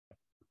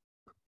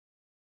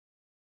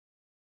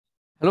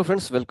Hello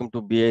friends, welcome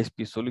to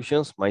BISP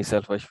Solutions.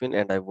 Myself Ashwin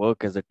and I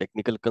work as a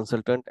technical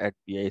consultant at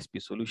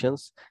BISP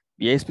Solutions.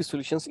 BISP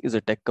Solutions is a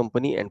tech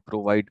company and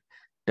provide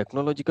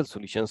technological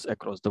solutions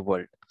across the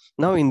world.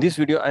 Now in this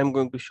video, I am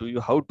going to show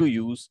you how to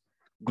use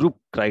group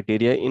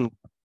criteria in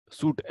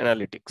suite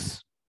analytics.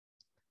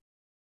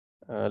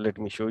 Let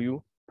me show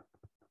you.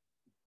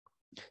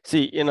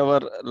 See, in our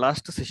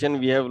last session,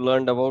 we have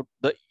learned about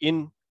the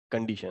in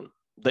condition,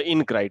 the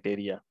in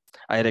criteria.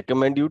 I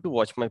recommend you to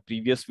watch my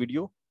previous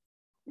video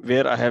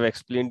where I have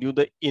explained you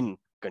the in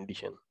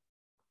condition.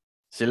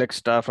 Select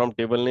star from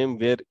table name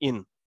where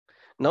in.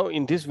 Now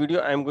in this video,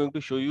 I am going to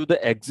show you the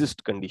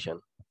exist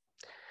condition.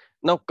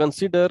 Now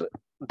consider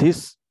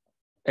this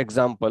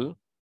example.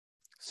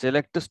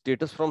 Select the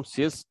status from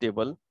sales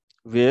table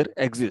where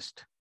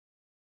exist.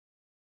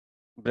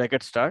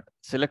 Bracket start.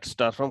 Select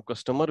star from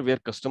customer where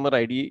customer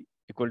ID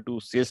equal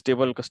to sales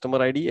table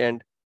customer ID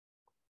and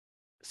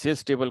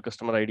sales table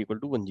customer ID equal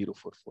to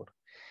 1044.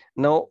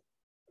 Now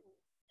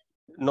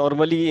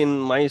normally in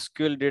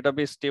MySQL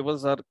database,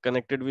 tables are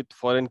connected with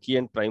foreign key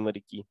and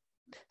primary key.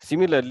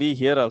 Similarly,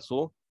 here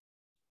also,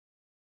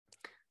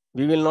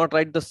 we will not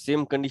write the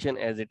same condition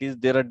as it is.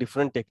 There are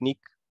different technique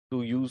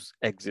to use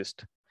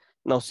exist.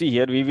 Now see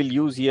here, we will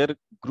use here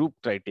group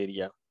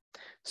criteria.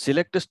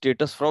 Select a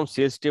status from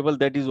sales table,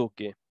 that is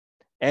okay.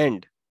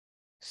 And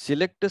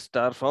select a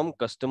star from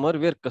customer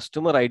where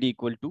customer ID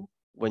equal to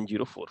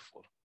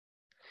 1044.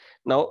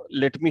 Now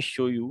let me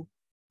show you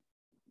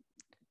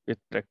with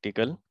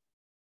practical.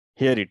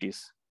 Here it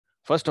is.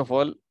 First of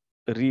all,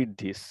 read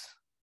this,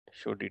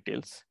 show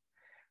details.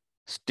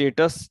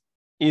 Status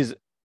is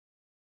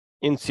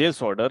in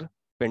sales order,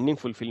 pending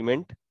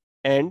fulfillment,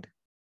 and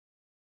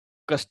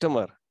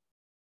customer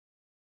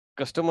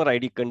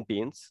ID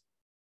contains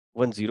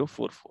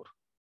 1044.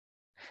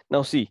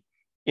 Now see,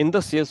 in the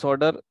sales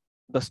order,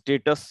 the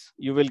status,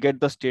 you will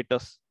get the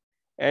status,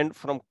 and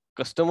from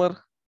customer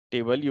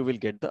table, you will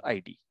get the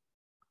ID.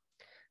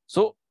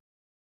 So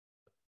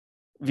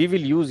we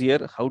will use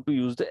here how to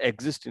use the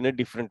exist in a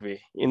different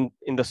way in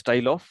the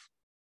style of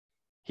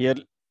here.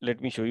 Let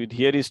me show you.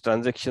 Here is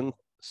transaction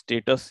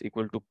status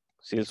equal to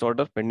sales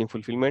order, pending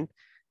fulfillment,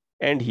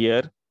 and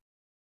here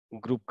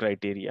group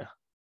criteria,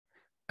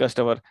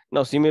 customer.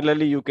 Now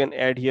similarly, you can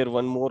add here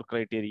one more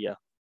criteria,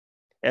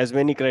 as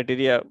many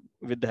criteria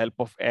with the help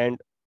of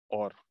and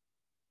or.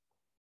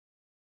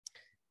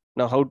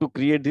 Now how to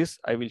create this,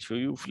 I will show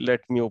you. Let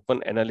me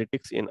open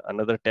analytics in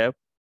another tab.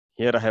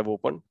 Here I have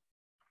opened.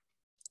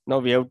 Now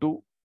we have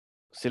to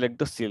select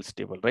the sales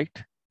table,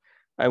 right?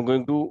 I'm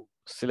going to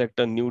select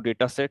a new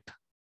data set,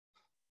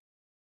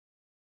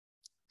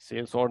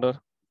 sales order.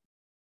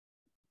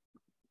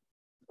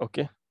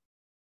 Okay.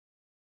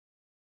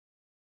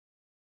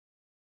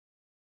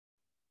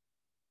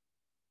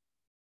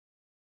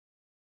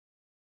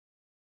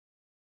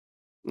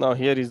 Now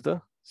here is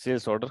the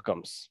sales order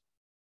comes.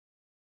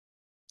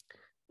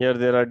 Here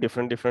there are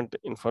different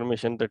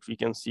information that we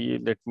can see.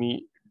 Let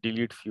me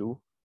delete few.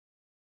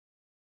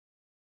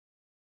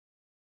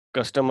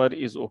 Customer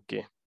is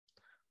okay.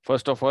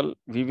 First of all,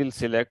 we will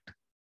select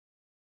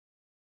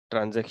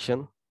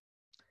transaction.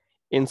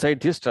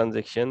 Inside this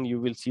transaction, you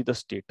will see the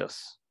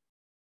status.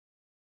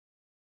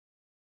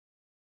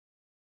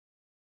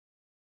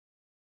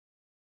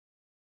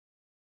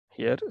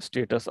 Here,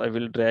 status, I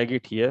will drag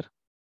it here.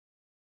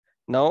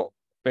 Now,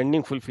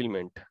 pending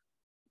fulfillment,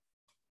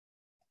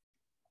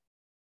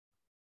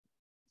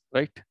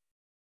 right?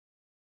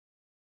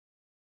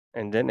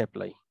 And then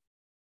apply.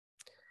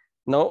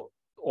 Now,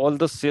 all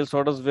the sales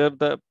orders where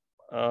the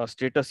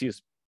status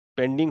is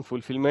pending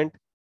fulfillment,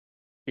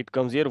 it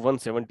comes here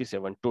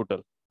 177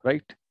 total,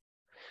 right?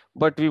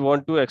 But we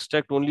want to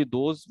extract only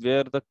those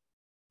where the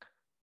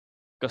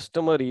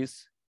customer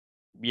is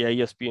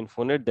BISP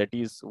Infonet, that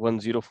is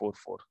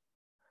 1044.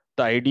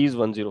 The ID is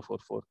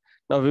 1044.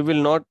 Now we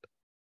will not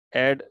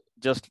add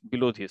just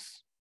below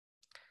this.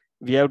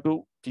 We have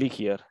to click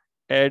here,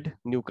 add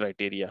new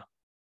criteria,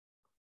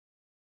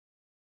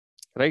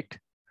 right?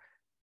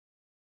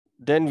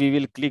 Then we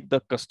will click the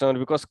customer,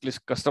 because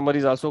customer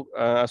is also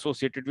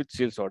associated with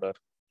sales order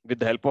with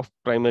the help of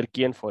primary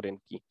key and foreign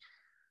key.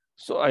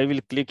 So I will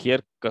click here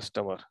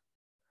customer.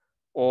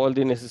 All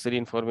the necessary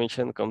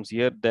information comes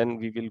here. Then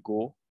we will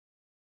go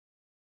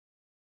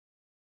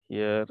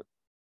here.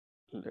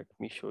 Let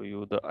me show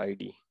you the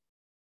ID.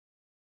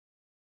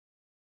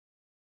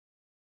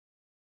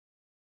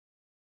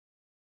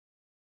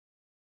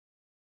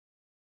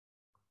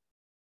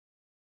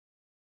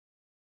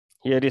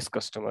 Here is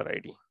customer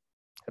ID,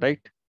 right?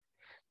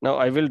 Now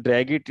I will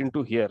drag it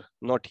into here,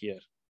 not here.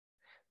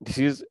 This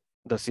is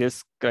the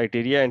sales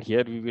criteria, and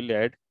here we will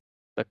add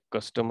the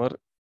customer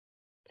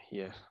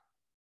here.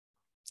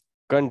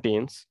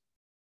 Contains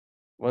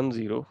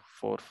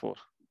 1044.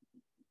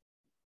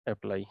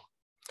 Apply.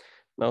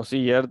 Now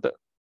see here the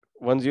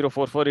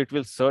 1044, it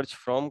will search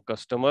from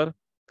customer,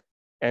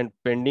 and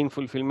pending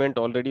fulfillment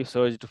already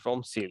searched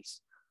from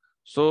sales.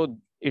 So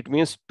it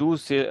means two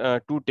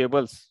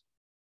tables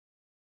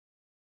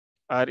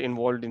are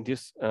involved in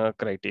this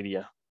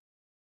criteria.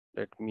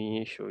 Let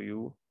me show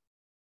you.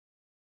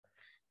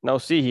 Now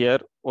see here,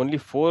 only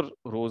 4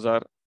 rows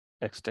are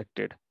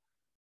extracted.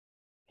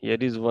 Here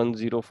is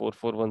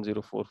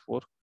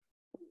 10441044,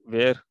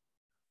 where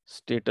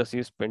status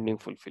is pending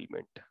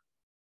fulfillment.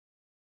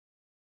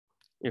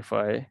 If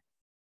I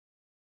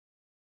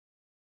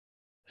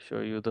show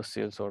you the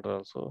sales order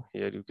also,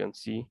 here you can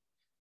see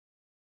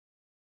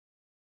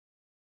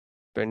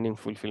pending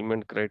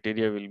fulfillment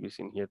criteria will be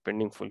seen here,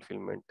 pending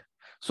fulfillment.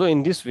 So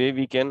in this way,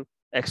 we can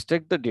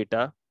extract the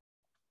data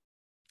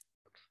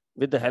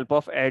with the help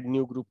of add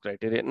new group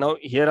criteria. Now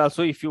here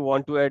also, if you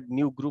want to add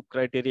new group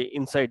criteria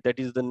inside, that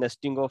is the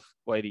nesting of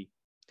query.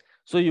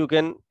 So you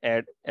can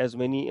add as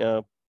many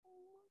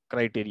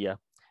criteria,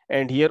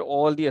 and here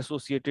all the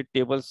associated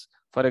tables,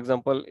 for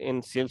example,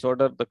 in sales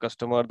order, the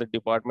customer, the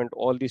department,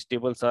 all these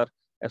tables are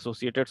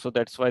associated. So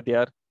that's why they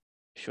are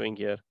showing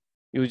here.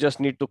 You just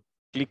need to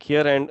click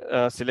here and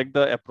select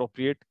the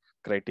appropriate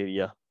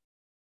criteria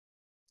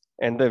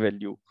and the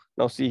value.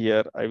 Now see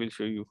here, I will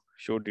show you,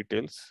 show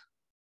details,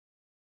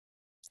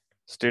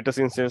 status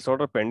in sales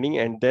order, pending,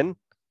 and then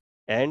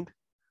and.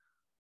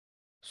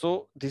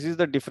 So this is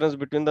the difference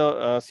between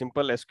the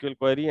simple SQL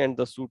query and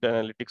the suite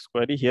analytics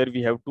query. Here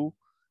we have to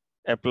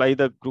apply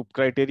the group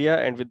criteria,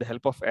 and with the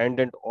help of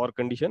and or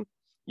condition,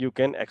 you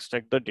can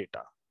extract the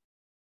data.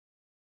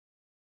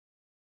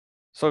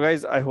 So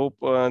guys, I hope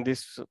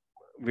this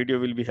video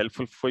will be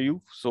helpful for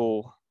you.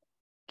 So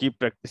keep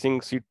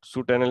practicing suite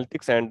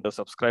analytics and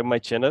subscribe my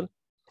channel.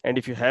 And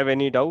if you have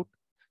any doubt,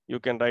 you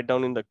can write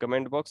down in the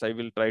comment box. I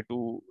will try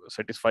to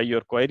satisfy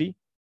your query.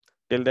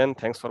 Till then,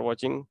 thanks for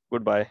watching.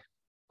 Goodbye.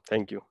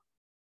 Thank you.